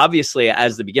definitely, obviously,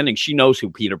 as the beginning, she knows who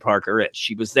Peter Parker is.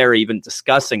 She was there even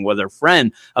discussing with her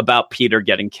friend about Peter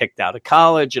getting kicked out of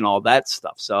college and all that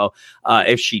stuff. So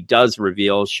if she does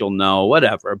reveal, she'll know,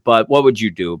 whatever. But what would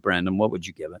you do, Brandon? What would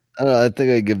you give it? I don't know, I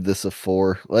think I give this a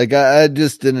 4. Like, I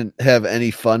just didn't have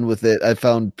any fun with it. I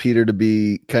found Peter to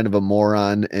be kind of a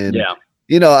moron, and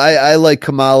I like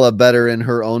Kamala better in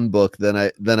her own book than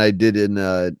I did in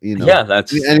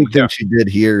that's anything she did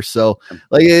here. So,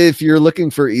 like, if you're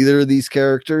looking for either of these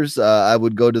characters, I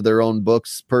would go to their own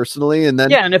books personally, and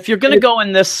then and if you're gonna go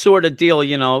in this sort of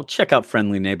deal, check out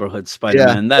Friendly Neighborhood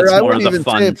Spider-Man. That's more of the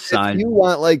fun side. If you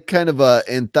want like kind of a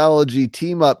anthology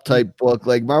team up type book,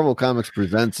 like Marvel Comics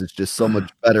Presents is just so much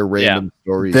better random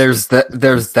stories. There's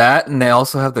that, and they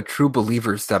also have the True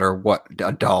Believers that are what,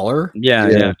 $1?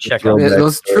 Yeah. Check out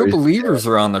those True Believers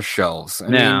are on the shelves. I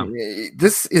mean,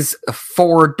 this is a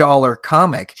 $4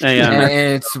 comic, and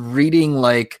it's reading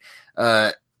like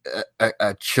a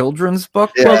children's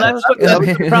book. Well, that's what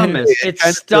the problem is.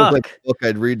 It's stuck. Like a book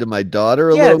I'd read to my daughter.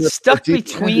 It's stuck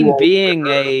between being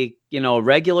a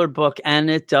regular book, and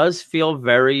it does feel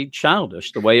very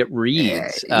childish the way it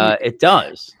reads. It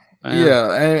does.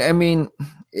 I mean,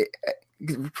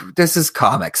 this is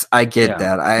comics. I get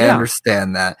that. I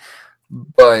understand that,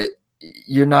 but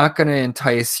you're not going to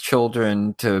entice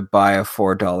children to buy a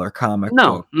 $4 comic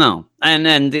book. No.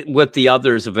 And with the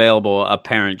others available, a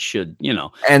parent should,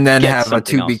 and then have a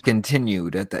to be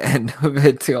continued at the end of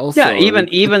it also. Yeah,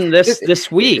 even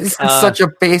this week. It's such a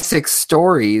basic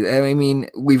story. I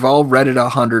mean, we've all read it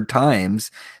 100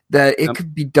 times. That it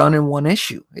could be done in one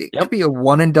issue. It could be a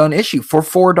one and done issue for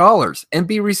 $4 and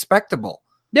be respectable.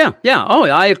 Yeah. Oh,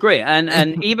 I agree.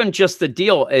 And even just the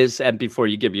deal is, and before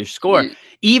you give your score,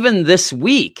 even this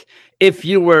week, if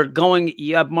you were going,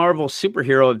 you have Marvel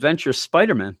Superhero Adventure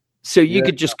Spider-Man. So you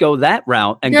could just go that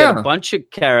route and get a bunch of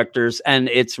characters, and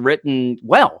it's written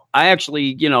well. I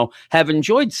actually, have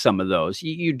enjoyed some of those.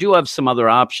 You do have some other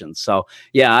options. So,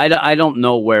 I don't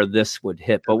know where this would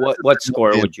hit, but what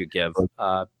score would you give,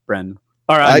 Brendan?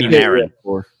 Or I mean, Aaron.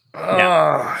 Oh,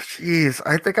 jeez.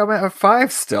 I think I'm at a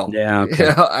 5 still. Yeah. Okay.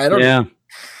 I don't know.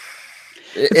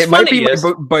 It might be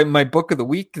my book of the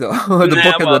week, though. Book of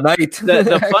the night.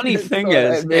 The funny thing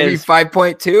is, maybe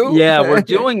 5.2. Yeah, we're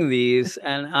doing these,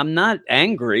 and I'm not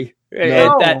angry.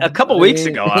 A couple weeks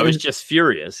ago, I was just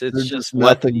furious. It's just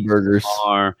nothing burgers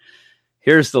are.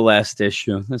 Here's the last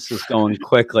issue. This is going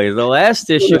quickly. The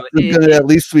last issue, at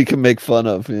least we can make fun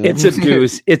of. It's a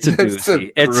doozy. It's a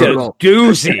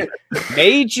doozy.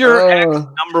 Major X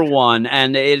 #1,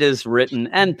 and it is written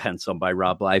and penciled by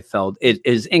Rob Liefeld. It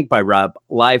is inked by Rob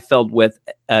Liefeld with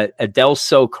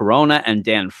Adelso Corona and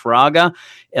Dan Fraga.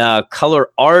 Color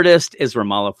artist is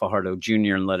Ramala Fajardo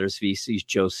Jr. and letters VC's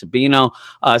Joe Sabino.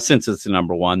 Since it's the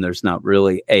 #1, there's not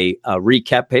really a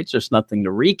recap page. There's nothing to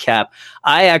recap.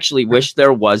 I actually wish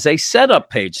there was a setup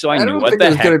page, so I knew what the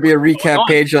heck. There's going to be a recap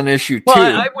page on issue 2.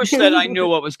 Well, I wish that I knew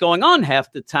what was going on half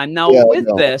the time. Now, with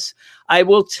this, I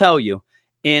will tell you,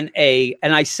 and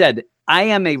I said I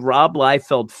am a Rob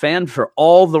Liefeld fan for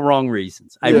all the wrong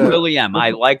reasons. I really am.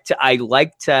 I like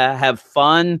to have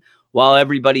fun while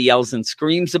everybody yells and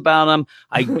screams about him.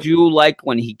 I do like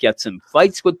when he gets in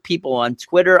fights with people on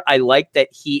Twitter. I like that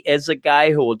he is a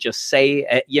guy who will just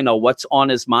say, what's on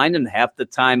his mind. And half the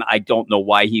time, I don't know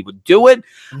why he would do it.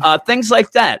 Things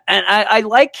like that. And I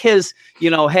like his,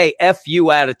 hey, F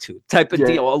you attitude type of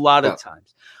deal a lot of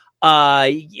times.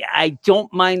 I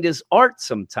don't mind his art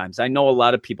sometimes. I know a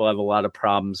lot of people have a lot of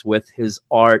problems with his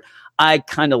art. I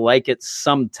kind of like it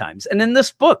sometimes. And in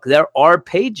this book, there are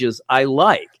pages I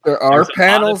like. There are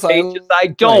panels pages I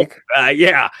don't.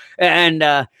 Like. And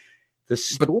the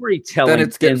storytelling. Then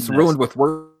it gets ruined with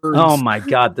words. Oh my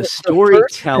God, the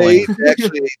storytelling.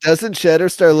 Actually, doesn't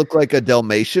Shatterstar look like a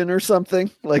Dalmatian or something?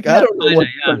 Like I don't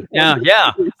know.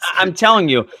 Yeah. I'm telling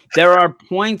you, there are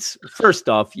points. First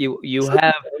off, you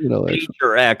have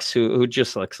Major X who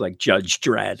just looks like Judge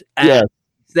Dredd. Yeah.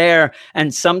 There,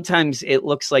 and sometimes it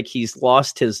looks like he's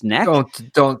lost his neck.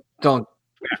 Don't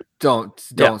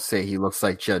say he looks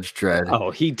like Judge Dredd.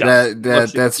 Oh, he does.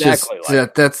 That's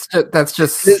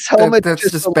just his helmet. That's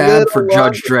just bad for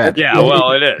Judge Dredd. Yeah,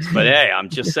 well, it is. But hey, I'm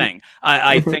just saying.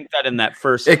 I think that in that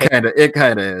first, it kind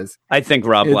of is. I think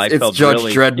Rob Liefeld it's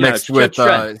Judge Dredd mixed with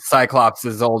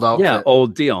Cyclops' old outfit. Yeah,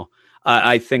 old deal.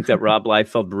 I think that Rob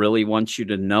Liefeld really wants you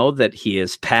to know that he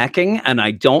is packing, and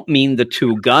I don't mean the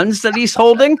two guns that he's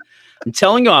holding. I'm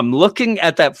telling you, I'm looking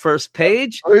at that first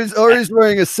page. Or he's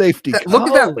wearing a safety. Look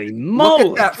at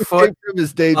that foot from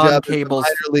his day job as a minor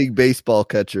league baseball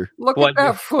catcher. Look at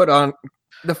that foot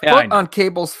on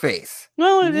Cable's face.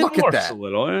 Well, it works a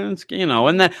little. It's,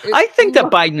 I think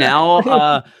that by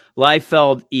now,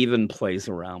 Liefeld even plays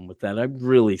around with that. I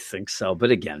really think so.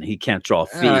 But again, he can't draw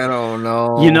feet. I don't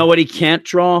know. You know what he can't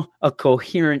draw? A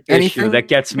coherent issue that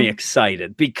gets me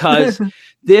excited, because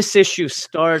this issue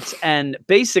starts, and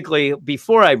basically,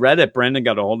 before I read it, Brandon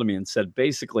got a hold of me and said,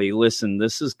 basically, listen,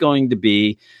 this is going to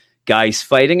be guys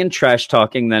fighting and trash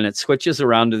talking, then it switches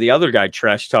around to the other guy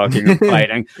trash talking and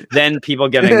fighting, then people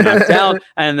getting knocked out,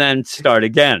 and then start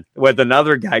again with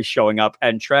another guy showing up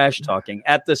and trash talking.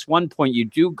 At this one point, you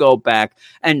do go back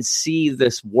and see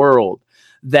this world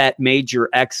that Major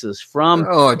X is from.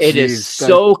 It is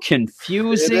so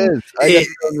confusing. It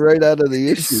is. Right out of the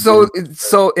issue.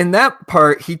 So in that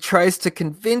part, he tries to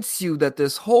convince you that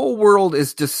this whole world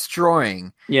is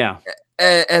destroying. Yeah.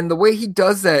 And the way he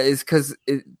does that is because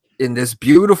in this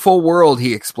beautiful world,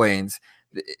 he explains,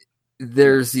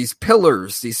 there's these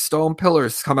pillars, these stone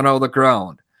pillars coming out of the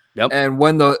ground. Yep. And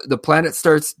when the planet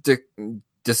starts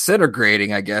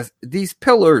disintegrating, I guess, these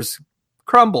pillars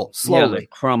crumble slowly. Yeah, they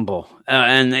crumble.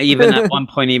 And even at one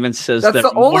point even says that's that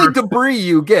the only debris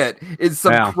you get is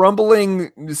some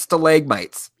crumbling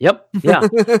stalagmites. Yep. Yeah.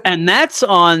 And that's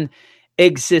on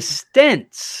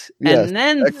existence. Yes, and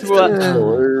then it's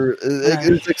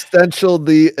existential,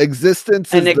 the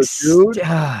existence is the dude.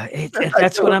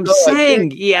 That's what I'm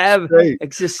saying. You have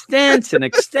existence and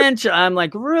extension. I'm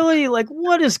like, really? Like,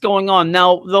 what is going on?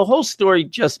 Now, the whole story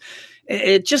just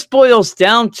boils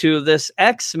down to this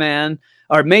X-Man,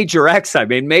 or Major X.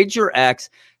 Major X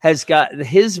has got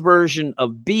his version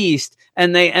of Beast,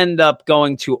 and they end up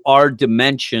going to our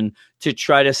dimension to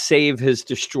try to save his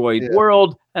destroyed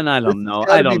world. And I don't know.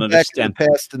 I don't understand.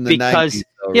 Past in the 90s,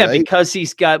 though, right? Because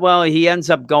he ends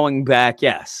up going back,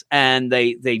 yes. And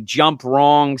they jump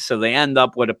wrong, so they end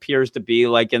up what appears to be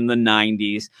like in the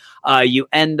 90s. You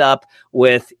end up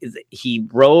with, he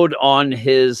rode on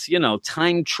his,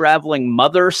 time-traveling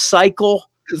mother cycle.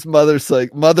 His mother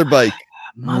bike.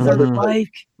 Mother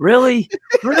bike? Really?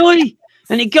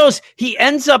 And he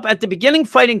ends up at the beginning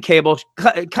fighting Cable,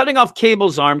 cutting off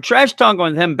Cable's arm, trash talking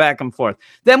with him back and forth.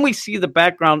 Then we see the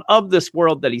background of this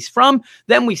world that he's from.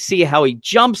 Then we see how he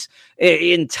jumps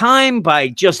in time by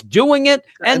just doing it,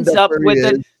 ends up with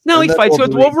it. Now he fights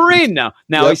with Wolverine. Now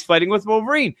he's fighting with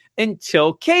Wolverine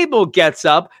until Cable gets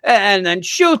up and then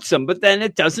shoots him, but then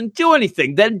it doesn't do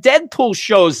anything. Then Deadpool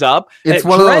shows up. It's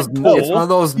one of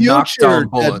those knockdown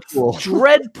bullets.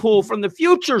 Dreadpool from the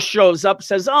future shows up,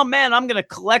 says, "Oh man, I'm going to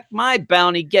collect my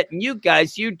bounty, getting you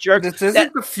guys, you jerks." This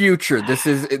isn't the future. This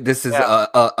is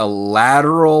a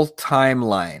lateral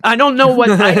timeline. I don't know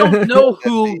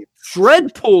who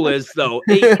Dreadpool is though.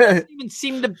 He doesn't even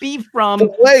seem to be from.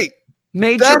 Wait.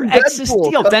 Major X's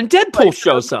deal. Then Deadpool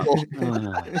shows up.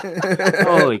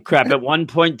 Holy crap. At one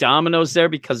point, Domino's there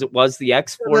because it was the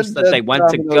X-Force that they went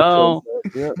to go.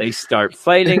 They start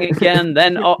fighting again.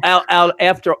 Then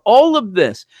after all of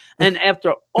this, and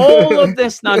after all of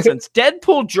this nonsense,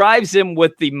 Deadpool drives him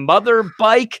with the mother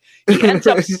bike. He ends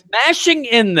up smashing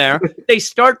in there. They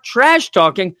start trash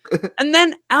talking. And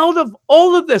then out of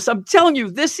all of this, I'm telling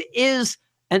you, this is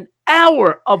an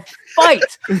hour of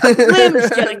fight. Limbs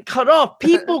getting cut off.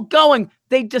 People going.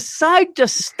 They decide to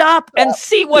stop and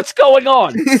see what's going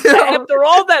on. After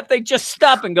all that, they just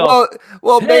stop and go.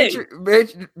 Well, hey.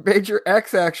 Major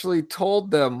X actually told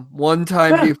them one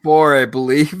time before, I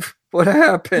believe, what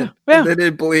happened. Yeah. They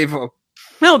didn't believe him.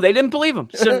 No, they didn't believe him.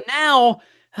 So now...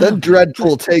 Then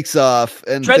Dreadpool takes off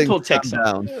and Dreadpool takes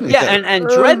down. Yeah, and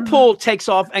Dreadpool takes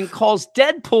off and calls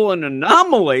Deadpool an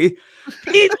anomaly.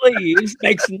 He leaves,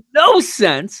 makes no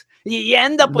sense. You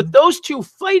end up with those two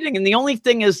fighting, and the only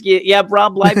thing is you have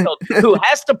Rob Liefeld, who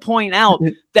has to point out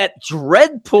that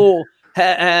Dreadpool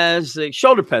has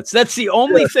shoulder pads. That's the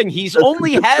only thing. He's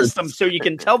only has them so you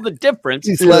can tell the difference.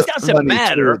 It doesn't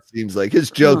matter. It seems like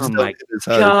his jokes don't get his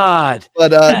heart. God. But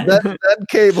then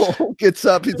Cable gets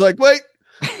up. He's like, wait.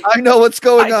 I know what's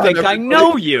going on. I think I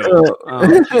know you.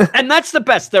 And that's the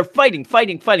best. They're fighting.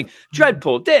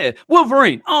 Dreadpool, there,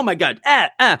 Wolverine. Oh my God.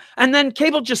 And then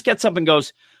Cable just gets up and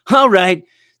goes, all right,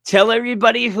 tell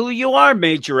everybody who you are,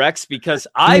 Major X, because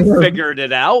I figured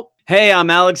it out. Hey,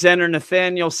 I'm Alexander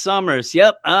Nathaniel Summers.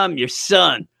 Yep, I'm your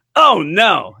son. Oh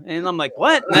no. And I'm like,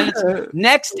 what? And then it's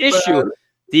next issue.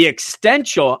 The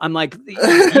Extension. I'm like,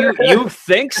 you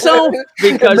think so?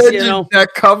 Because that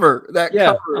cover,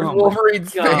 oh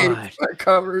Wolverine's face, that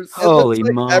covers. Holy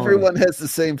moly! Everyone has the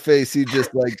same face. He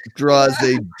just draws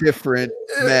a different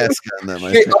mask on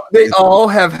them. They all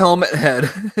have helmet head.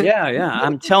 Yeah.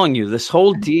 I'm telling you, this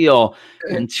whole deal.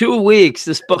 In 2 weeks,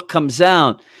 this book comes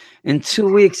out. In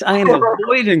 2 weeks, I am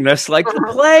avoiding this like the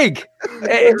plague.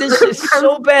 This is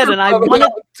so bad, and I want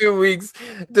to. 2 weeks.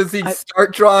 Does he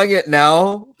start drawing it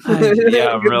now?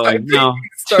 Yeah, really. No,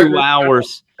 2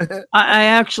 hours. I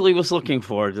actually was looking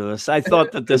forward to this. I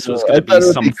thought that this was going to be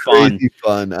some fun.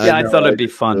 Yeah, I thought it'd be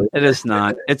fun. It is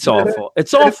not. It's awful.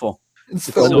 It's awful. It's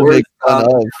the worst one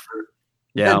ever.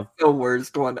 Yeah, it's the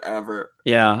worst one ever.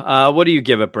 Yeah. What do you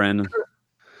give it, Brandon?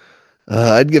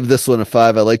 I'd give this one a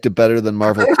 5. I liked it better than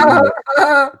Marvel 2.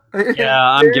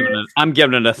 Yeah, I'm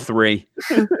giving it a 3.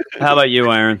 How about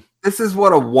you, Aaron? This is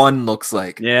what a 1 looks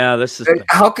like. Yeah, this is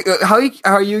how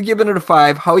are you giving it a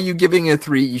 5? How are you giving it a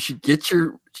 3? You should get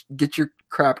your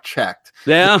crap checked.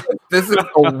 Yeah, this is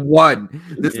a 1.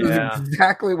 This is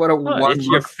exactly what a 1. It's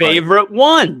your favorite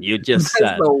one. You just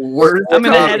said. The worst. I'm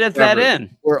going to edit that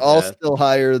in. We're all still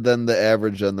higher than the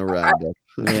average on the roundup.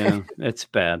 Yeah, it's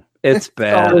bad. It's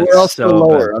bad. We're all so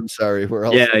lower. bad. I'm sorry. We're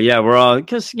all we're all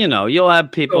because you'll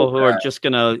have people who are just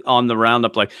gonna on the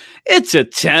roundup like it's a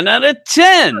 10 out of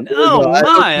 10. Oh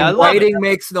my! I love writing it.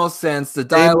 Makes no sense. The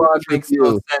dialogue makes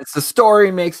no sense. The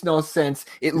story makes no sense.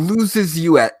 It loses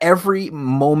you at every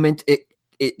moment it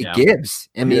gives.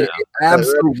 I mean, it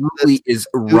absolutely is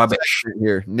rubbish.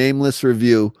 Here, nameless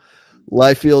review.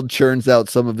 Liefeld churns out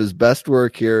some of his best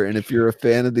work here, and if you're a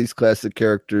fan of these classic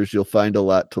characters, you'll find a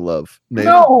lot to love.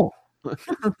 No.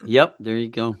 Yep, there you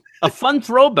go. A fun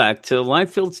throwback to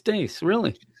Liefeld's days,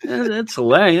 really. It's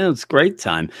hilarious. It's a great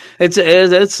time.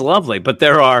 It's lovely, but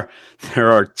there are 2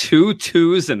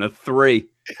 2s and a 3.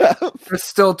 They're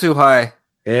still too high.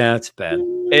 Yeah, it's bad.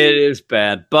 It is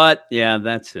bad, but yeah,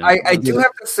 that's it. I do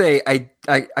have to say,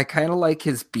 I kind of like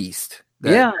his beast.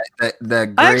 I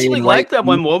actually like that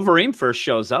when Wolverine first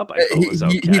shows up. I thought it was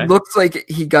okay. He looks like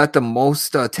he got the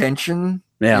most attention.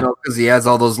 Yeah, because he has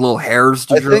all those little hairs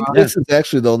to draw. I think this is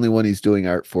actually the only one he's doing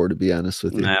art for, to be honest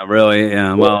with you. Yeah, really.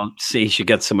 Yeah. Well, see, he should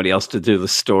get somebody else to do the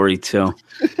story too.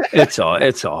 It's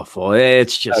awful.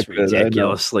 It's just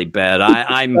ridiculously bad.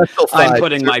 I'm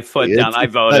putting my foot down. I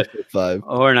voted. 5.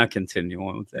 Oh, we're not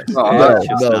continuing with this.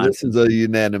 No, this is a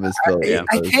unanimous vote.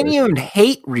 I can't even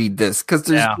hate read this because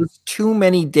there's just too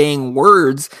many dang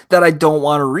words that I don't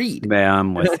want to read. Yeah,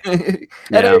 I'm with you.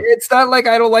 And it's not like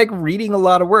I don't like reading a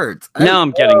lot of words.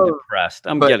 No, I'm getting depressed.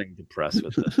 I'm getting depressed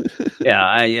with this. Yeah,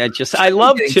 I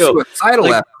love to.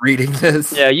 Suicidal after reading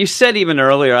this. Yeah, you said even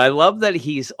earlier. I love that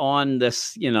he's on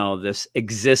this, this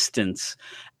existence,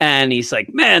 and he's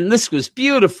like, "Man, this was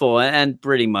beautiful," and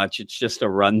pretty much it's just a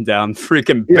rundown,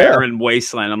 freaking barren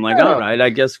wasteland. I'm like, all right, I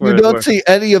guess you don't see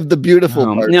any of the beautiful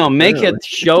parts. Make it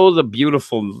show the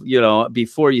beautiful,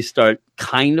 before you start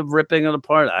kind of ripping it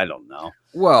apart. I don't know.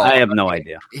 Well, I have no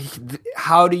idea.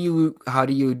 How do you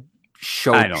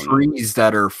show trees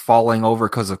that are falling over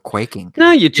because of quaking.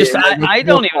 No, you just I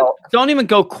don't even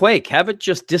go quake. Have it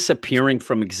just disappearing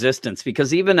from existence,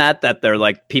 because even at that, they're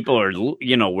like, people are,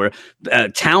 where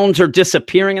towns are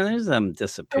disappearing, and there's them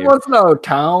disappearing. There was no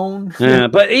town. Yeah,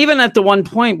 but even at the one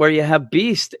point where you have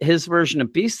Beast, his version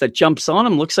of Beast that jumps on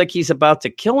him, looks like he's about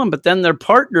to kill him, but then they're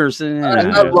partners. I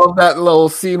love that little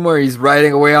scene where he's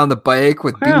riding away on the bike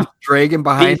with Beast dragging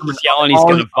behind him, yelling he's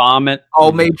going to vomit.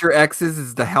 All major X's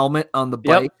is the helmet on the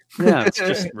bike. Yep. Yeah, it's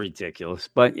just ridiculous.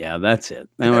 But yeah, that's it.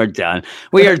 And we're done.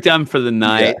 We are done for the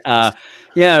night.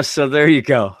 So there you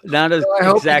go. Not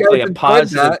exactly a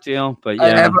positive deal, but yeah. I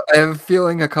have a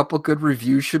feeling a couple good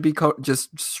reviews should be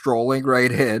just strolling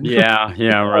right in. Yeah,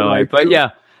 really. But yeah,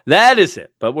 that is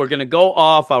it. But we're going to go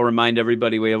off. I'll remind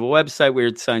everybody we have a website,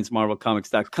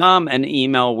 WeirdScienceMarvelComics.com, an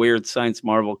email,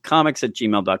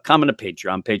 WeirdScienceMarvelComics@gmail.com, and a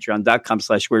Patreon,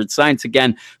 patreon.com/WeirdScience.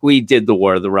 Again, we did the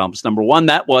War of the Realms #1.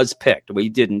 That was picked. We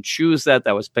didn't choose that.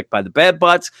 That was picked by the Bad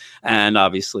Butts, and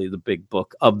obviously the big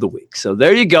book of the week. So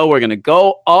there you go. We're going to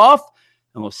go off,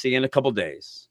 and we'll see you in a couple days.